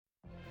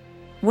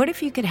What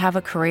if you could have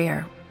a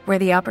career where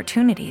the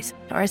opportunities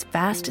are as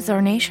vast as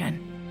our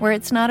nation, where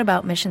it's not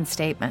about mission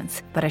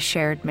statements, but a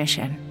shared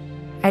mission?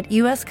 At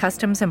U.S.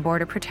 Customs and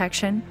Border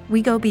Protection,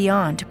 we go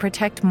beyond to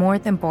protect more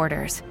than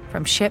borders.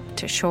 From ship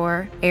to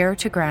shore, air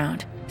to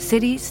ground,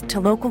 cities to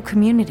local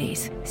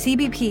communities,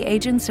 CBP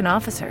agents and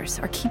officers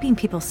are keeping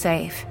people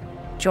safe.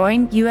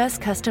 Join U.S.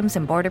 Customs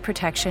and Border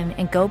Protection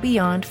and go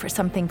beyond for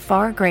something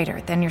far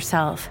greater than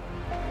yourself.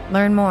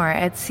 Learn more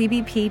at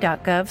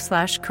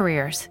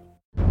cbp.gov/careers.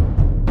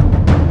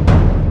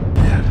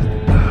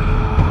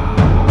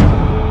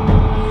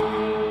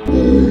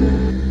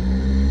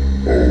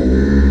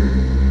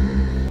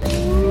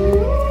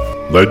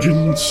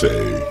 Legends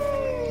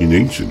say, in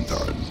ancient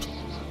times,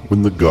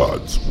 when the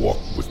gods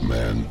walked with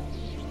man,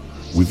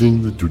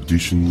 within the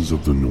traditions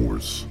of the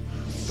Norse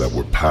that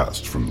were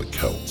passed from the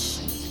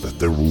Celts, that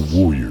there were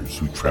warriors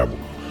who traveled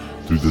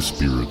through the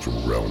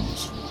spiritual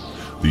realms.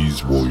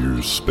 These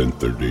warriors spent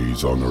their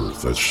days on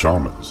Earth as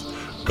shamans,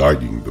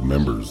 guiding the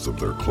members of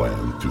their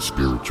clan to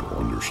spiritual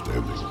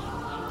understanding.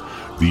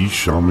 These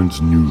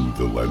shamans knew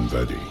the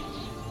Landvedi.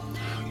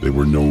 They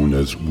were known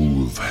as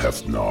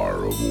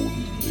Ulfhefnar of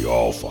Odin, the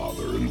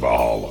Allfather, in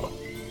Valhalla.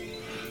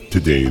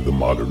 Today, the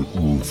modern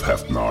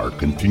Ulfhefnar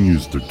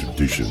continues the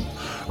tradition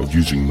of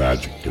using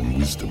magic and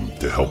wisdom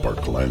to help our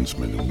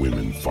clansmen and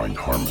women find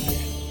harmony.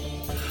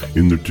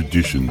 In the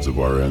traditions of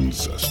our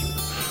ancestors,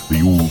 the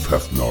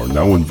Ulfhefnar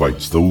now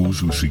invites those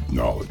who seek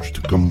knowledge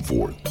to come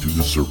forth to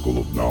the circle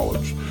of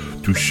knowledge,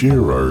 to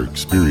share our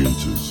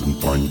experiences and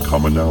find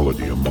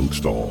commonality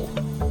amongst all.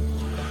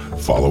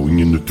 Following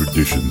in the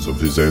traditions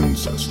of his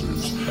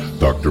ancestors,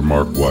 Dr.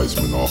 Mark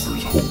Wiseman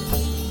offers hope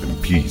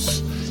and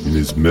peace in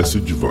his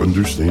message of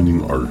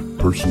understanding our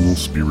personal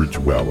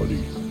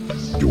spirituality.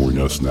 Join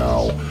us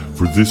now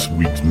for this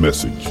week's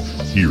message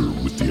here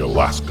with the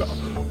Alaska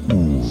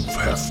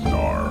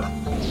Ulfhefnar.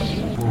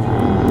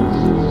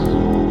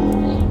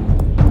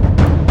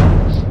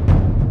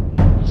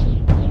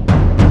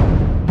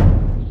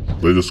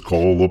 Let us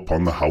call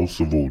upon the house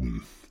of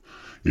Odin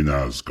in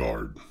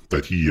Asgard,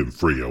 that he and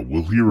Freya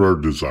will hear our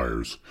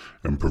desires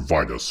and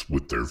provide us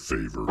with their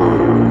favor.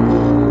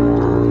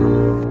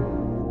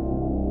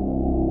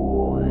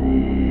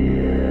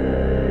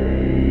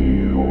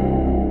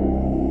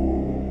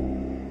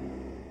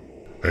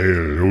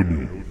 Hail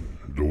Odin,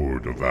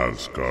 Lord of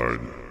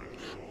Asgard,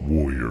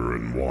 warrior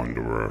and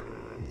wanderer,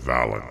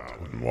 valiant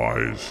and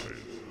wise.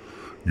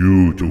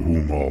 You to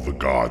whom all the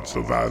gods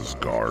of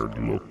Asgard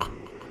look,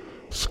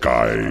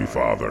 Sky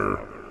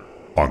Father,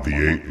 on the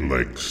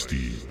eight-legged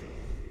steed.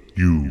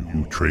 You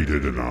who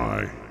traded an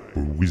eye for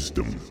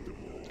wisdom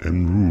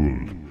and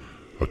ruled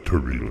a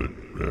turbulent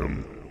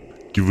realm.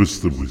 Give us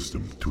the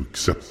wisdom to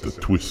accept the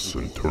twists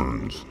and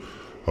turns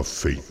of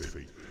fate,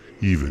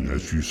 even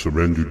as you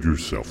surrendered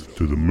yourself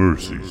to the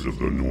mercies of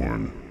the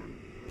Norn.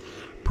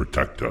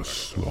 Protect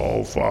us,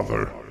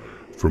 All-Father,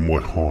 from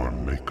what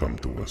harm may come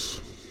to us.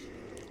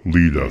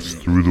 Lead us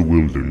through the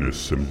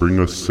wilderness and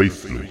bring us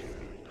safely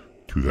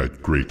to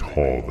that great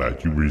hall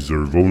that you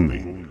reserve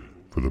only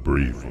for the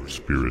brave of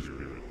spirit.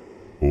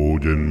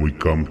 Odin, we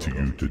come to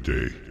you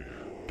today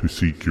to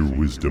seek your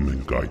wisdom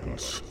and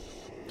guidance.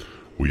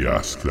 We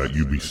ask that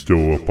you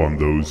bestow upon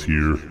those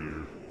here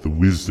the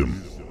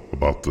wisdom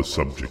about the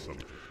subject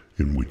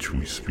in which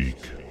we speak.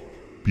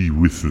 Be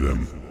with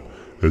them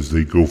as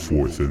they go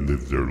forth and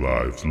live their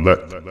lives.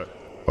 Let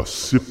us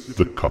sip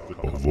the cup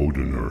of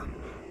Odinr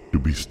to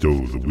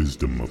bestow the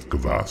wisdom of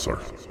Kvasir.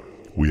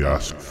 We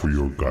ask for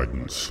your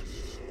guidance,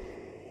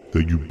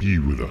 that you be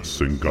with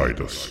us and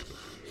guide us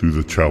through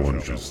the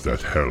challenges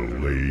that hell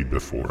lay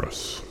before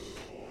us.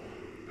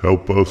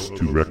 Help us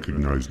to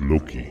recognize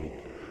Loki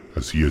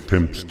as he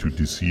attempts to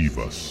deceive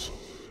us,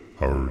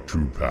 our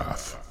true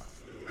path.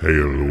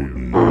 Hail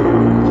Odin.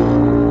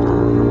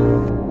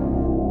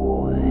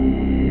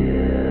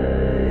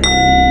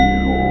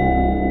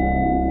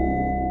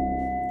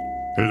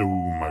 Hello,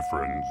 my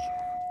friends,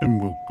 and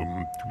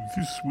welcome to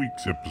this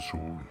week's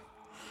episode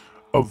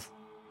of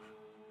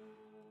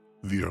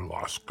the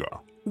Alaska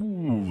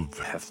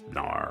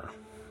Ulfhefnar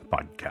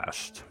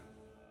podcast.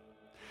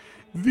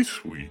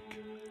 This week,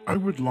 I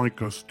would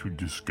like us to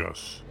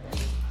discuss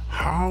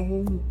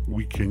how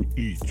we can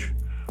each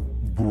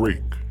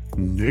break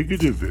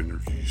negative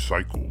energy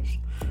cycles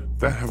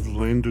that have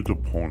landed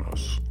upon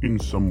us in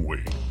some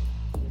way.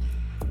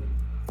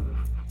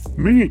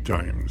 Many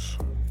times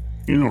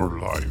in our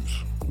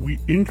lives, we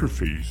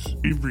interface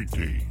every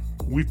day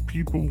with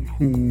people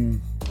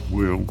whom,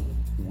 well,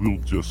 we'll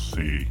just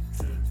say,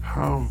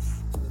 have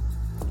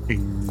a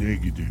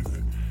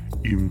negative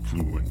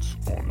influence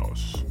on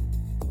us.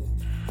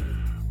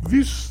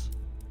 This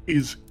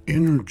is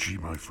energy,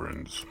 my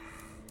friends.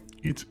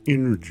 It's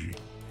energy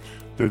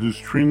that is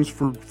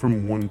transferred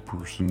from one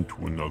person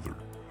to another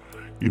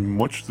in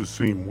much the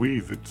same way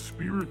that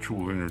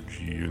spiritual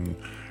energy and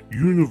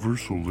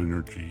universal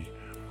energy,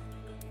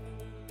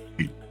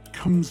 it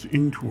comes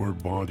into our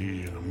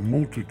body in a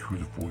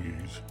multitude of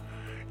ways,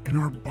 and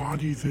our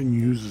body then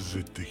uses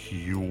it to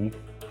heal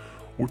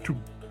or to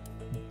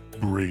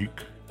break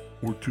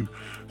or to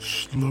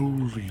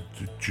slowly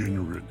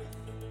degenerate.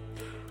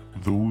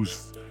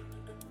 Those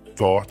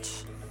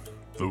thoughts,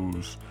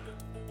 those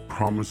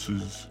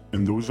promises,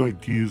 and those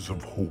ideas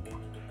of hope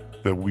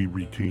that we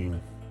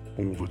retain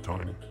all the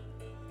time.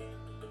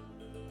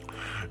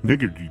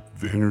 Negative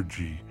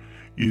energy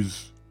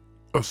is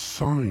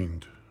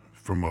assigned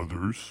from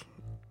others,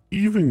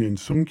 even in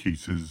some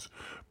cases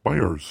by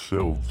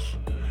ourselves,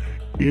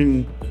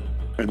 in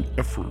an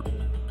effort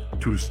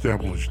to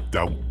establish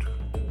doubt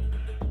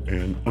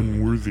and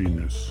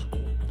unworthiness,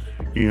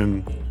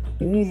 and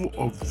all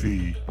of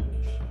the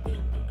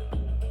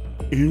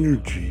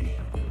energy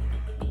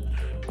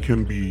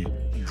can be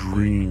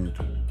drained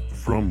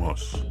from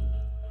us.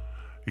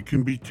 It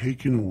can be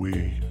taken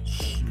away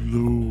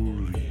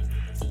slowly,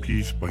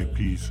 piece by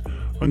piece,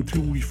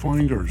 until we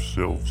find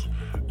ourselves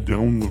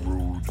down the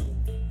road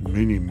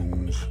many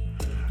moons,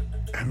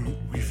 and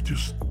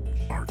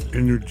our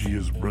energy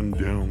has run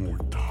down,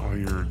 we're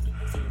tired,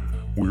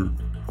 we're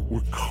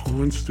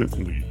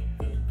constantly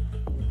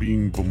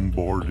being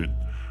bombarded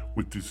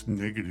with this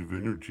negative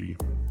energy.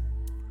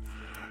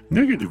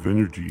 Negative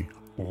energy,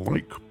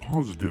 like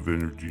positive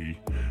energy,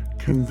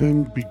 can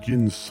then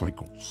begin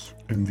cycles,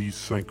 and these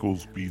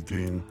cycles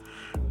begin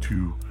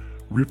to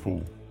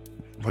ripple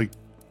like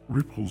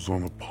ripples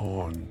on a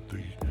pond.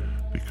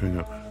 They kind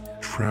of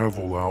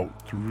travel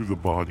out through the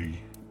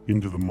body,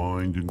 into the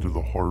mind, into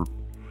the heart,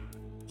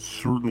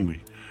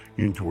 certainly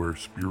into our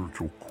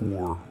spiritual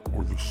core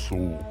or the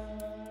soul.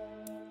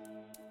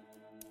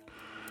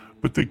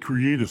 But they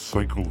create a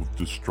cycle of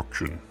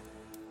destruction,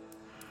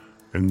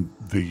 and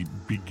they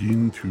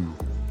begin to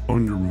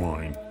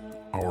undermine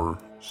our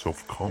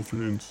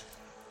self-confidence,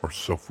 our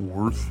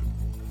self-worth,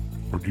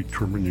 our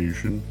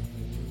determination.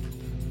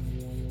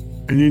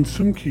 And in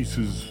some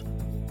cases,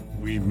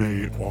 we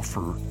may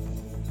offer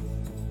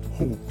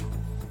hope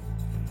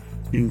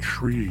in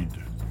trade.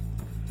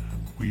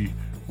 We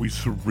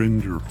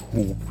surrender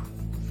hope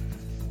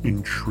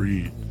in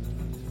trade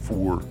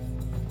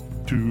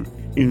in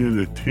an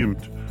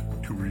attempt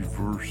to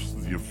reverse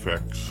the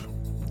effects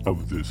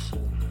of this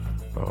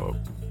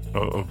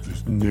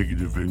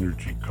negative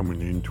energy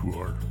coming into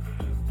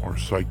our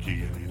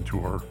psyche and into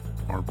our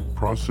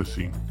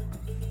processing.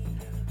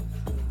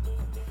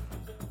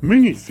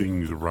 Many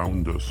things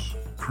around us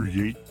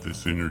create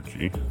this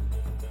energy.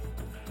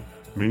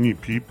 Many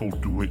people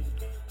do it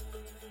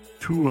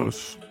to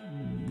us,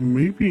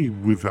 maybe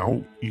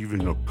without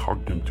even a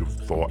cognitive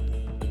thought.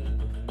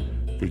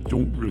 They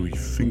don't really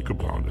think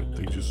about it.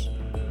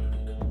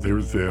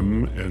 They're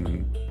them,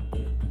 and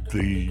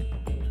they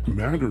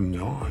matter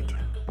not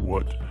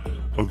what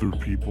other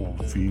people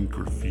think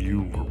or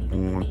feel or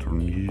want or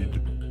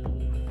need.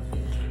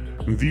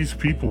 And these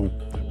people,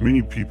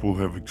 many people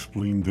have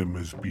explained them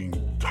as being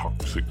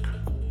toxic.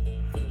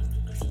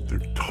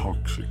 They're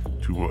toxic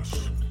to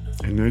us.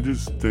 And that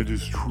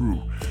is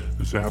true.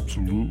 It's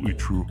absolutely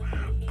true.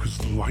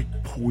 Because like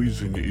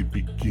poison, it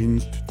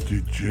begins to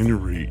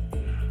degenerate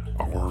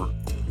our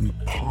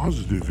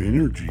positive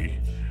energy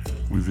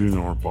within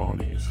our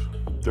bodies.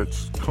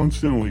 That's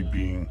constantly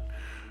being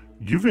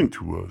given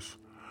to us.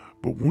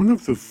 But one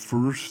of the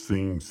first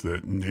things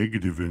that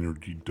negative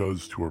energy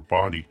does to our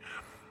body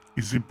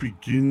is it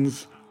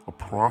begins a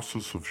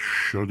process of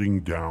shutting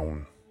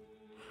down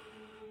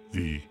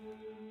the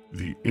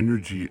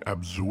energy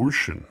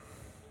absorption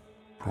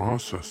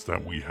process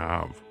that we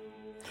have.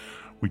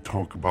 We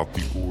talk about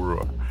the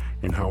aura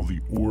and how the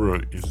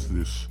aura is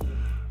this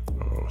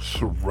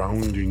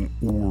surrounding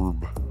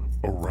orb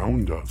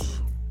around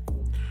us.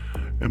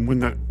 And when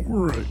that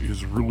aura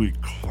is really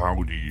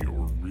cloudy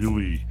or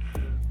really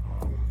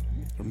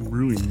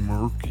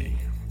murky,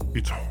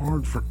 it's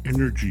hard for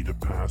energy to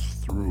pass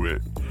through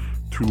it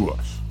to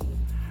us.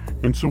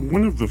 And so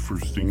one of the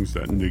first things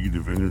that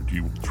negative energy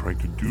will try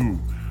to do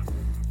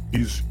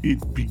is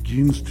it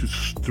begins to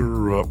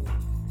stir up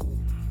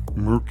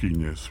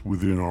murkiness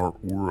within our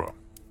aura.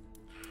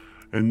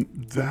 And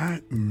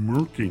that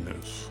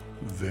murkiness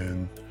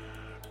then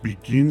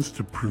begins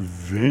to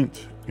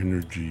prevent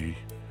energy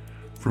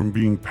from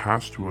being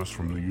passed to us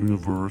from the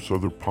universe,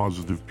 other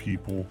positive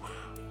people,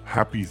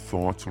 happy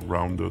thoughts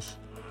around us.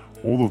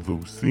 All of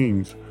those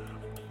things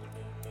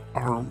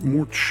are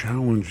more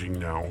challenging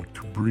now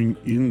to bring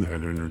in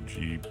that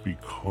energy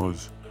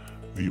because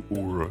the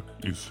aura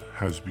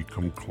has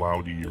become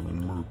cloudy or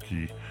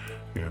murky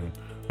and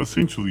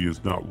essentially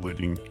is not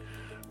letting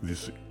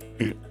this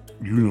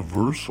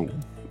universal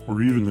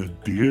or even a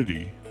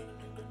deity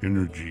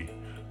energy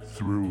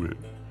through it.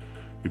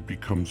 It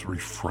becomes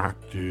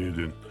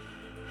refracted,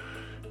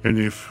 and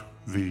if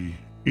the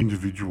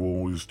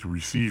individual is to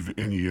receive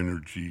any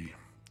energy,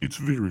 it's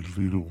very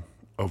little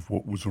of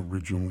what was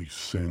originally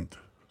sent.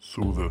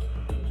 So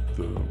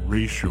the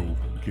ratio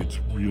gets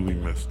really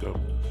messed up.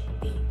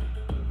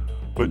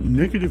 But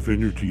negative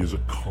energy is a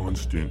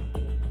constant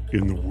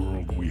in the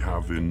world we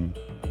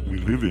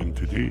live in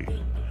today.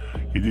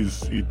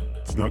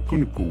 It's not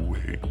going to go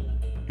away.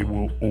 It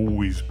will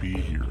always be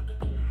here.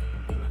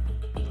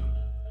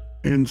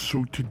 And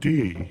so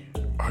today,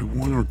 I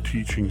want our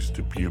teachings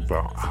to be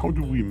about how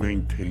do we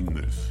maintain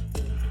this?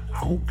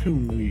 How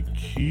can we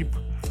keep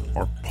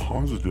our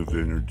positive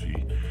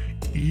energy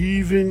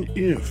even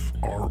if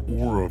our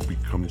aura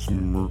becomes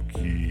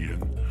murky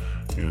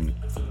and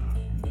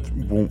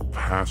won't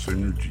pass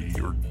energy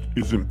or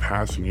isn't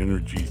passing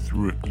energy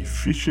through it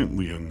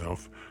efficiently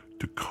enough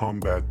to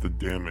combat the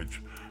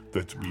damage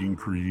that's being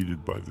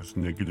created by this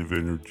negative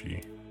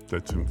energy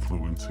that's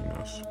influencing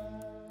us.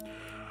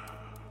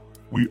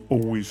 We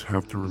always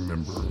have to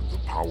remember the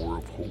power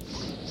of hope.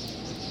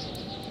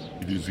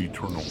 It is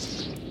eternal.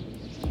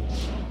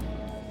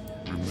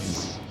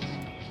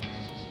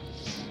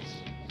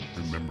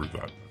 Remember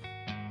that.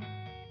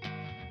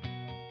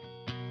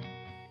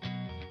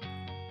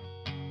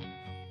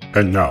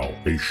 And now,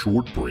 a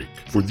short break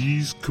for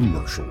these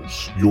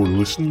commercials. You're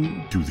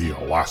listening to the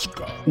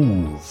Alaska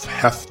Uv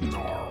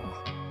Hefnar.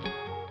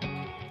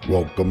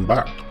 Welcome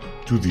back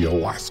to the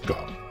Alaska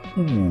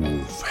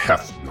Uv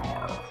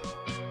Hefnar.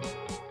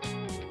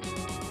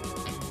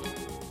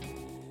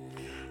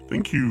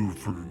 Thank you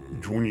for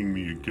joining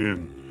me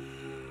again.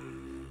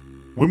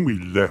 When we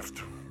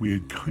left, we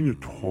had kind of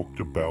talked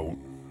about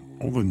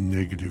all the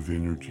negative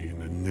energy and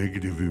the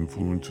negative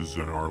influences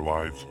in our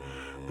lives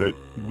that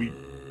we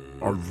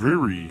are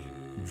very,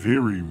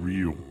 very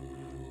real,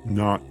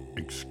 not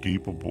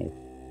escapable.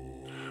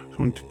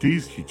 So in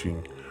today's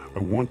teaching, I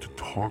want to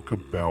talk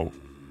about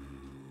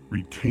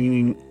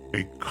retaining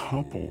a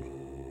couple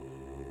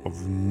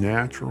of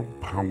natural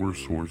power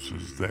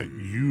sources that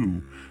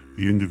you,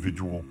 the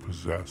individual,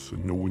 possess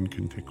and no one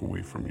can take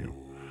away from you.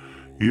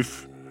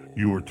 If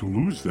you are to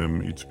lose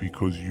them, it's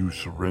because you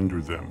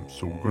surrender them.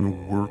 So we're going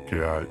to work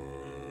at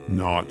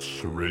not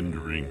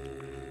surrendering.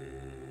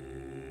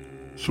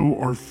 So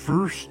our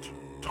first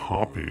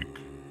topic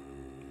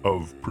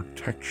of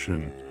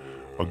protection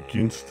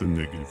against the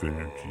negative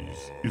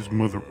energies is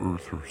Mother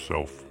Earth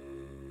herself.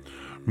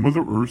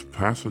 Mother Earth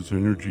passes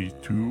energy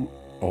to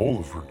all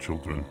of her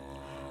children,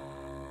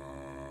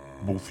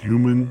 both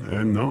human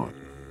and not.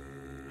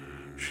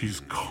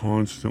 She's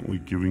constantly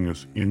giving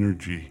us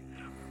energy.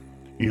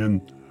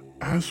 And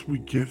as we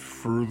get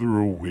further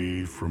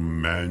away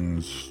from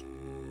man's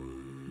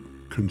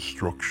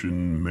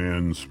construction,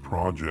 man's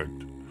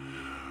project,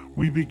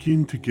 we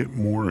begin to get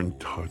more in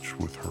touch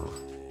with her.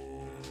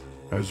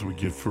 As we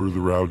get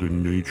further out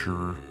in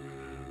nature,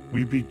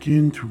 we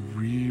begin to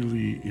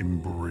really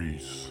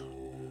embrace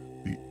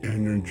the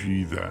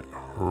energy that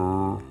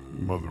her,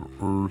 Mother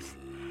Earth,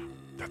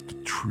 that the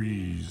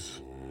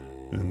trees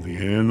and the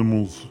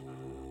animals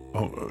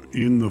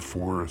in the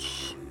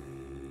forests,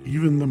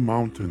 even the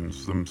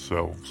mountains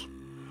themselves,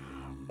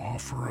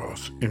 offer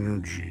us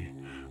energy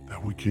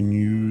that we can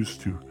use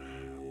to,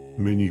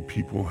 many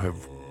people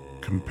have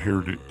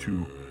compared it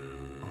to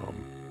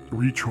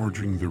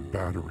recharging their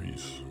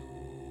batteries.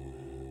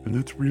 And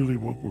that's really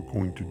what we're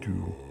going to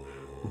do.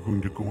 We're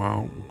going to go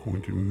out, we're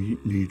going to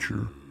meet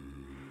nature,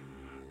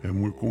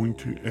 and we're going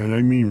to, and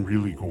I mean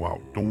really go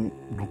out. Don't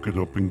look it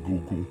up in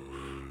Google.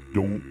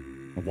 Don't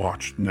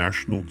watch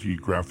National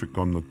Geographic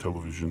on the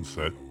television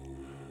set.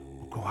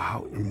 Go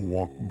out and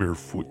walk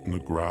barefoot in the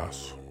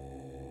grass.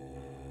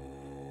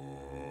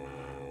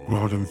 Go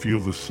out and feel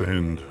the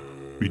sand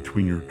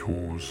between your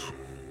toes.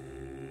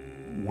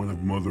 One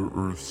of Mother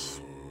Earth's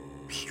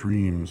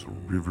streams or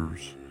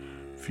rivers.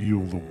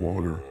 Feel the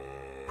water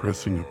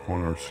pressing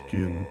upon our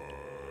skin,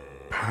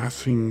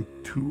 passing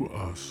to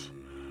us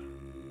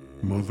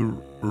Mother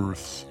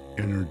Earth's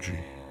energy.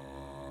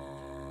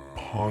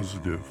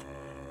 Positive,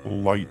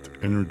 light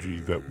energy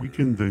that we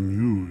can then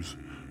use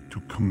to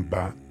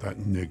combat that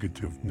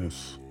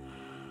negativeness,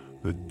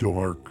 the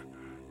dark,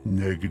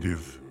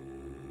 negative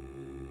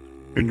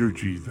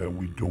energy that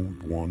we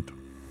don't want.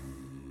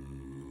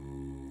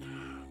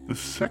 The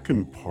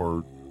second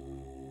part,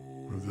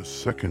 or the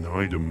second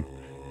item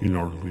in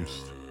our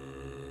list,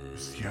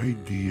 is the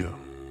idea.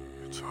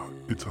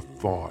 It's a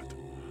thought,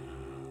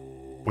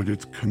 but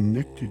it's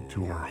connected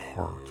to our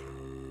heart.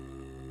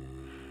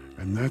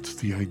 And that's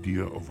the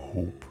idea of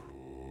hope.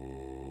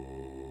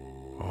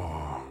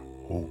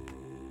 Hope.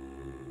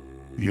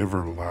 The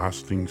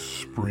everlasting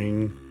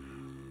spring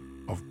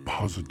of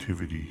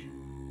positivity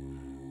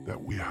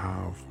that we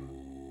have.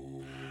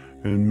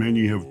 And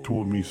many have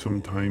told me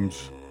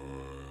sometimes,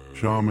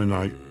 Shaman,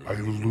 I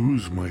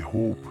lose my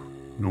hope.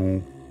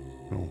 No,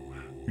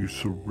 you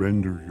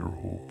surrender your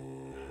hope,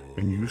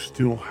 and you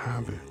still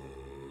have it.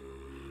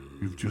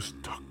 You've just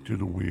tucked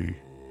it away.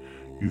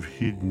 You've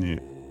hidden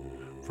it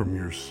from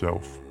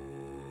yourself,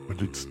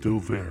 but it's still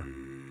there,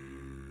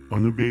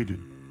 unabated,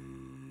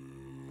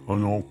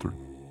 unaltered.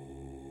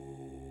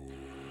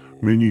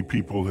 Many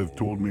people have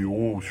told me,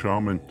 oh,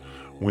 Shaman,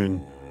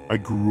 when I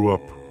grew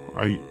up,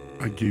 I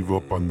gave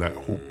up on that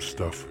hope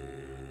stuff.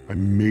 I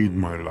made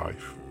my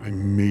life. I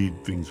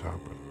made things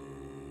happen.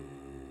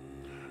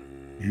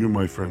 You,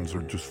 my friends,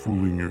 are just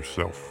fooling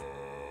yourself.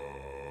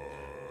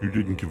 You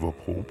didn't give up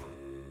hope.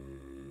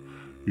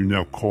 You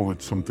now call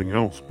it something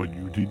else, but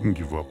you didn't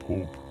give up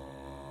hope.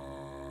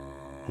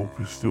 Hope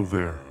is still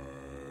there.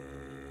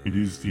 It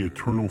is the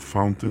eternal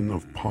fountain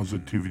of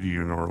positivity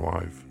in our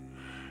life.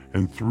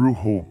 And through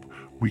hope,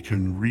 we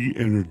can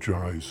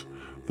re-energize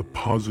the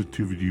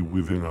positivity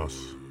within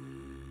us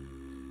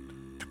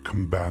to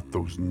combat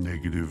those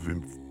negative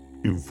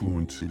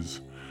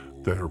influences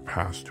that are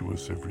passed to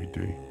us every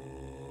day.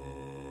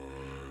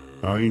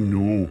 I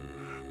know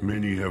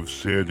many have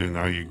said, and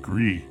I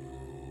agree,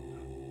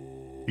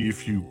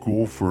 if you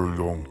go for a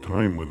long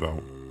time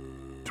without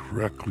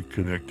directly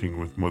connecting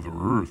with Mother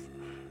Earth,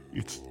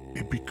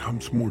 it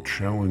becomes more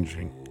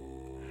challenging.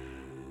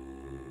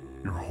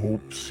 Your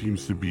hope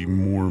seems to be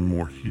more and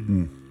more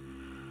hidden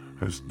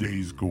as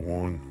days go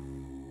on.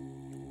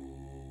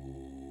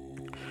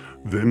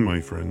 Then, my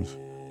friends,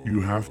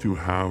 you have to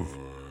have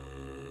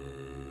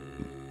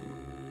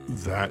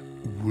that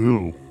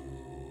will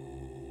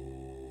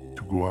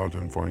to go out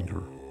and find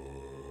her.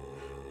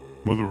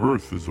 Mother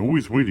Earth is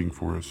always waiting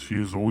for us. She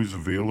is always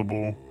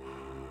available.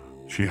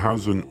 She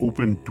has an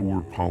open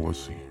door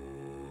policy.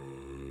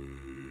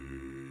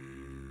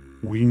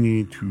 We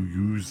need to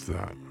use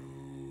that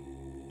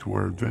to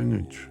our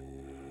advantage,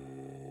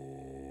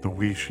 the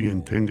way she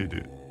intended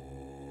it.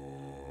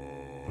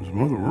 As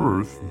Mother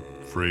Earth,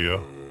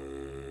 Freya,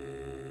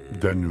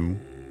 Danu,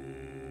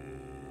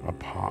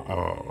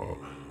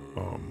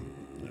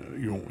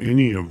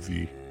 any of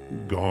the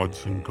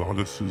gods and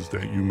goddesses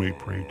that you may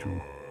pray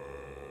to,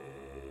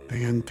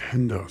 they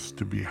intend us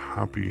to be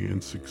happy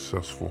and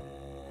successful.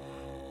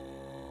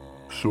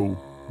 So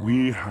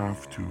we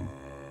have to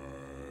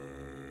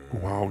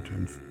go out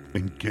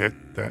and get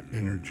that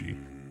energy.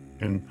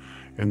 And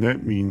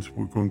that means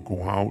we're going to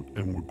go out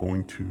and we're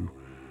going to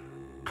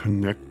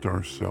connect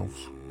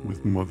ourselves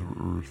with Mother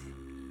Earth.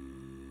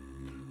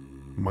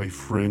 My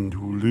friend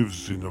who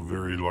lives in a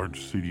very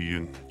large city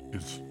and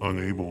is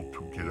unable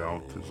to get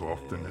out as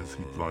often as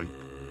he'd like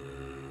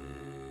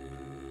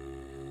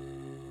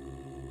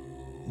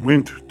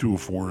went to a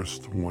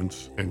forest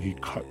once and he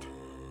cut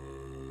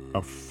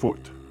a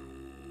foot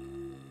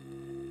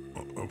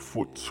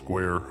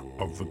square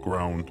of the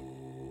ground.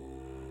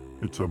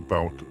 It's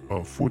about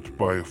a foot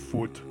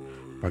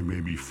by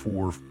maybe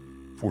 4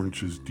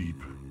 inches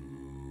deep.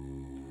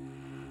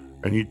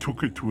 And he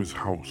took it to his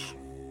house.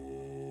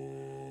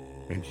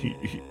 And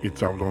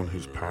it's out on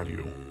his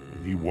patio.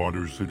 And he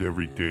waters it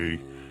every day.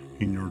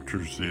 He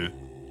nurtures it.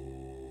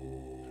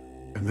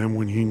 And then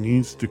when he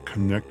needs to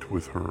connect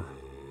with her,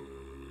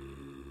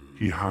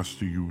 he has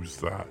to use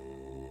that.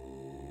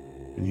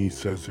 And he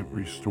says it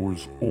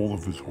restores all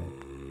of his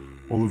hope,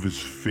 all of his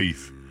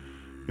faith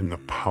in the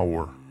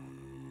power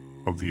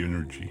of the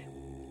energy.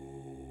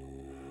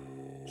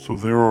 So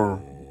there are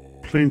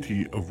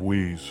plenty of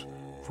ways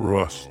for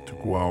us to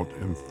go out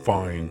and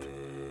find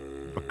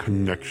a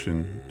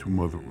connection to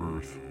Mother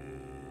Earth.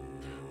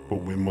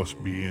 But we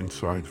must be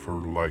inside her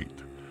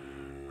light,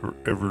 her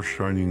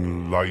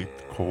ever-shining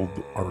light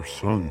called our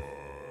sun,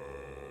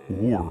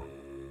 or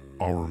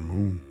our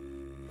moon.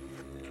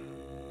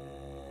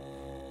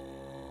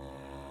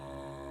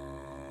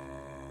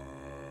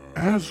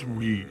 As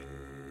we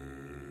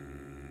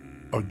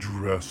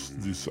address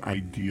this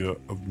idea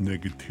of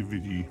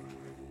negativity,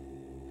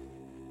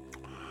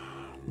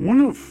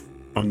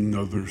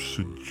 another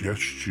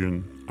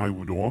suggestion I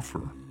would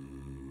offer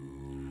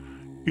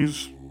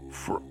is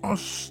for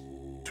us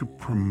to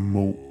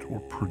promote or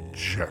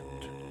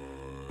project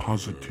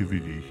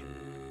positivity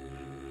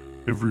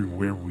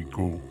everywhere we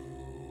go.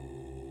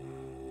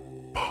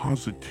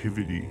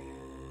 Positivity,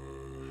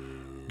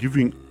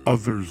 giving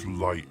others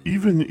light,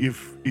 even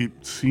if it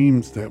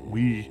seems that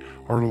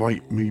our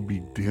light may be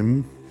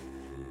dim.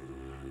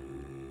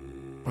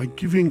 By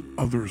giving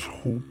others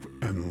hope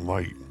and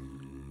light,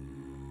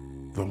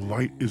 the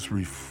light is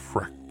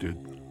refracted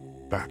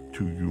back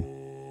to you,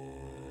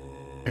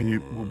 and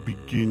it will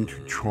begin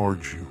to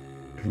charge you,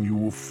 and you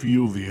will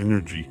feel the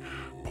energy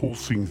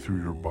pulsing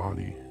through your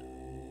body.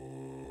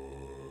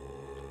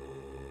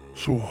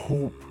 So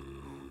hope,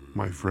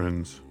 my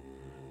friends,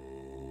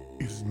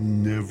 is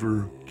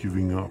never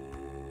giving up.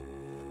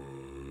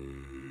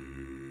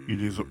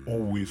 It is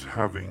always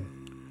having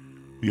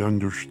the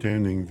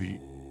understanding, the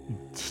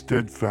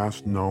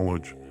steadfast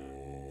knowledge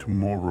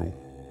tomorrow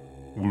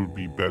will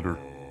be better,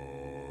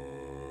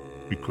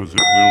 because it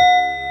will.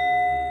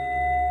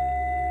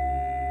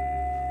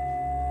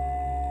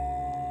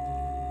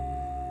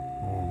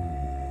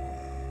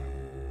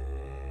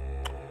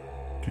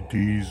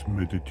 Today's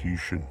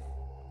meditation.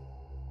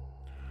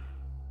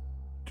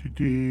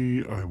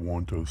 Today I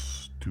want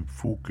us to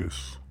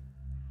focus,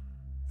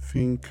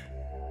 think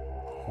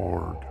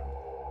hard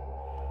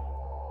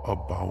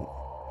about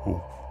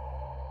hope,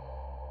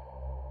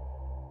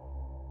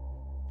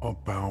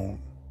 about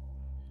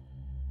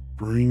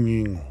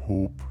bringing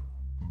hope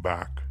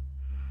back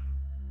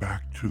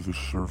to the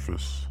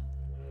surface,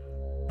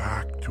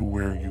 back to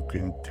where you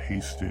can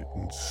taste it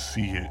and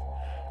see it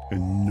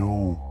and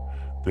know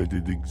that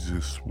it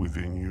exists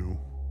within you.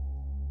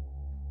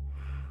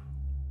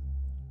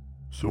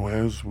 So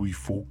as we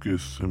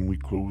focus and we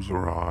close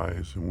our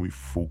eyes and we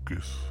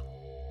focus,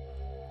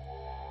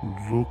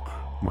 look,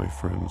 my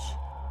friends,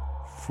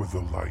 for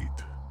the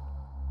light.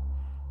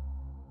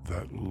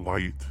 that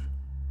light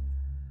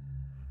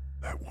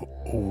that will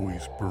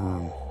always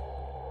burn,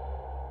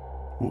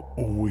 will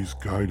always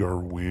guide our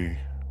way.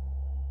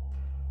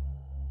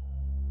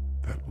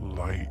 That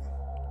light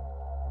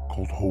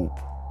called hope.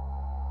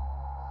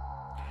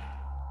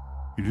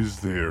 It is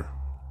there.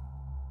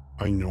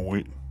 I know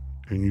it,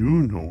 and you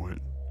know it.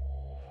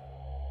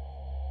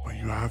 But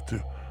you have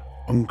to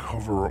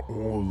uncover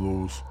all of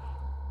those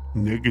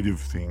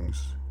negative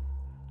things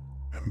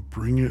and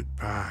bring it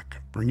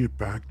back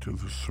to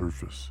the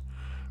surface.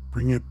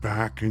 Bring it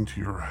back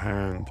into your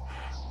hand.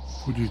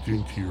 Put it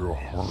into your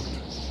heart.